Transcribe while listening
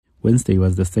Wednesday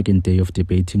was the second day of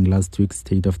debating last week's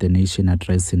State of the Nation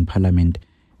address in Parliament.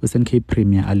 Western Cape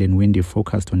Premier Alan Winde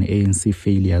focused on ANC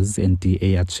failures and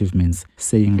DA achievements,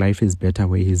 saying life is better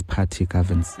where his party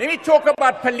governs. Let me talk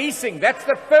about policing. That's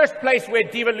the first place where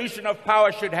devolution of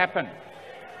power should happen.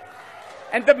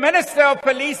 And the Minister of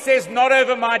Police says, not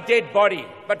over my dead body.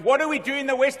 But what do we do in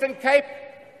the Western Cape?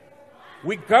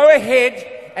 We go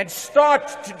ahead and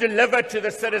start to deliver to the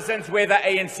citizens where the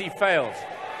ANC fails.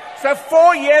 So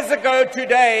 4 years ago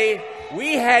today,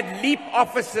 we had LEAP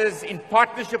officers in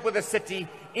partnership with the city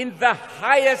in the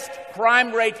highest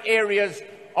crime rate areas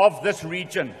of this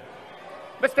region.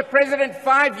 Mr. President,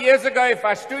 5 years ago, if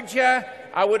I stood here,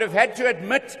 I would have had to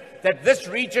admit that this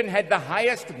region had the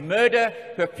highest murder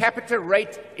per capita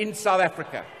rate in South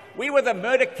Africa. We were the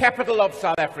murder capital of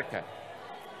South Africa.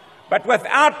 But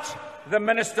without the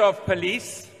Minister of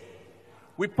Police,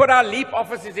 we put our LEAP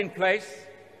officers in place.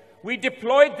 We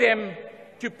deployed them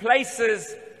to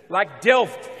places like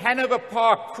Delft, Hanover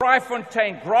Park,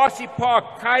 Kraaifontein, Grassy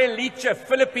Park, Khayelitsha,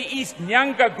 Philippi East,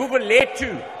 Nyanga,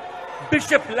 Gugulethu,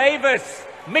 Bishop Lavis,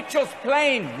 Mitchell's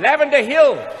Plain, Lavender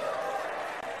Hill.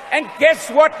 And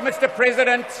guess what, Mr.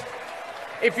 President?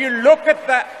 If you look at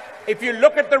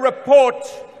the report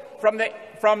from the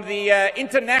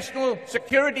International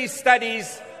Security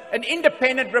Studies, an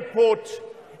independent report,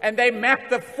 and they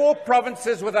mapped the 4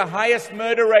 provinces with the highest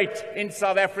murder rate in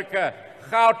South Africa: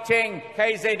 Gauteng,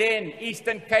 KZN,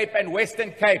 Eastern Cape, and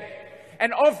Western Cape.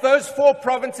 And of those 4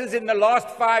 provinces in the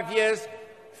last 5 years,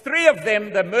 3 of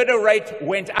them, the murder rate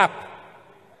went up.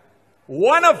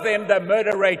 1 of them, the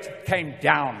murder rate came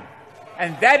down.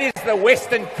 And that is the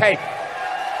Western Cape.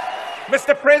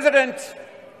 Mr. President,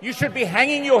 you should be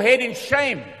hanging your head in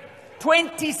shame.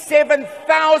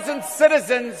 27,000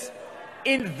 citizens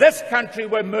in this country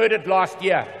were murdered last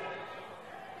year.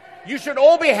 You should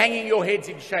all be hanging your heads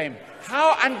in shame.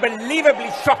 How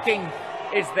unbelievably shocking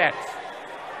is that?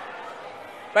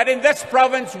 But in this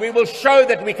province, we will show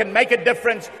that we can make a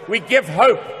difference. We give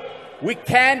hope. We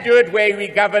can do it where we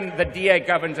govern, the DA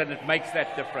governs, and it makes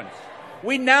that difference.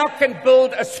 We now can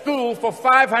build a school for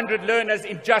 500 learners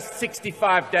in just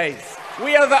 65 days.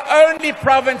 We are the only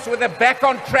province with a Back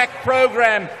on Track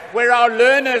program where our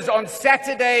learners on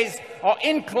Saturdays are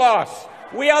in class.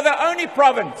 We are the only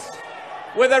province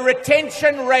with a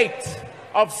retention rate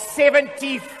of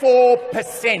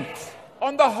 74%.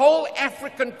 On the whole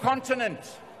African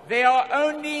continent, there are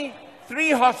only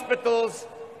 3 hospitals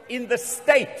in the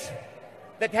state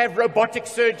that have robotic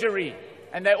surgery,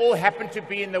 and they all happen to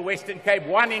be in the Western Cape,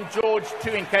 1 in George,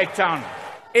 2 in Cape Town.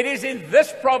 It is in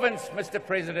this province, Mr.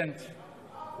 President,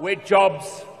 where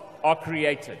jobs are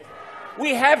created.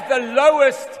 We have the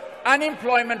lowest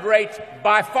unemployment rate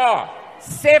by far.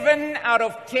 7 out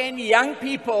of 10 young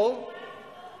people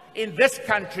in this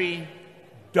country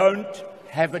don't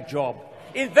have a job.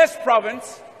 In this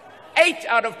province, 8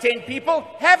 out of 10 people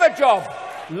have a job.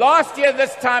 Last year,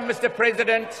 this time, Mr.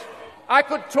 President, I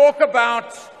could talk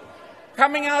about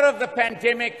coming out of the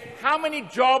pandemic, how many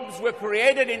jobs were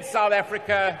created in South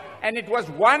Africa, and it was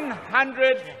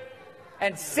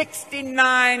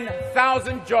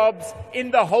 169,000 jobs in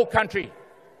the whole country.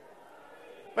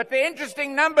 But the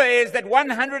interesting number is that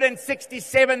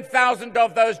 167,000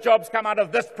 of those jobs come out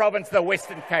of this province, the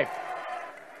Western Cape.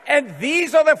 And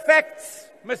these are the facts,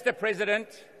 Mr.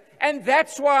 President, and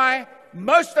that's why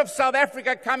most of South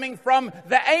Africa coming from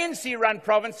the ANC-run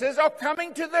provinces are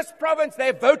coming to this province.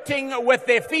 They're voting with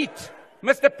their feet.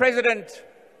 Mr. President,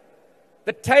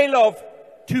 the tale of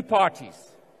 2 parties.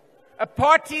 A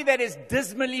party that has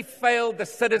dismally failed the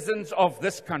citizens of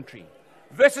this country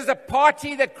versus a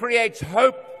party that creates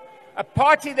hope, a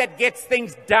party that gets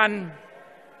things done,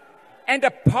 and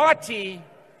a party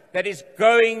that is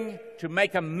going to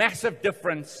make a massive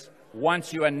difference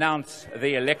once you announce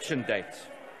the election date.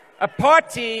 A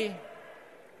party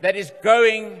that is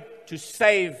going to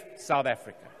save South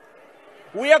Africa.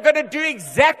 We are going to do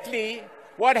exactly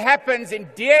what happens in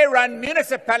DA-run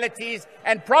municipalities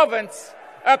and province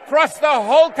across the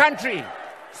whole country.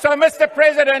 So, Mr.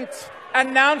 President,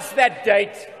 announce that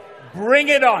date. Bring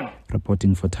it on.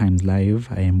 Reporting for Times Live,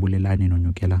 I am Bulelani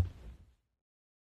Nonyukela.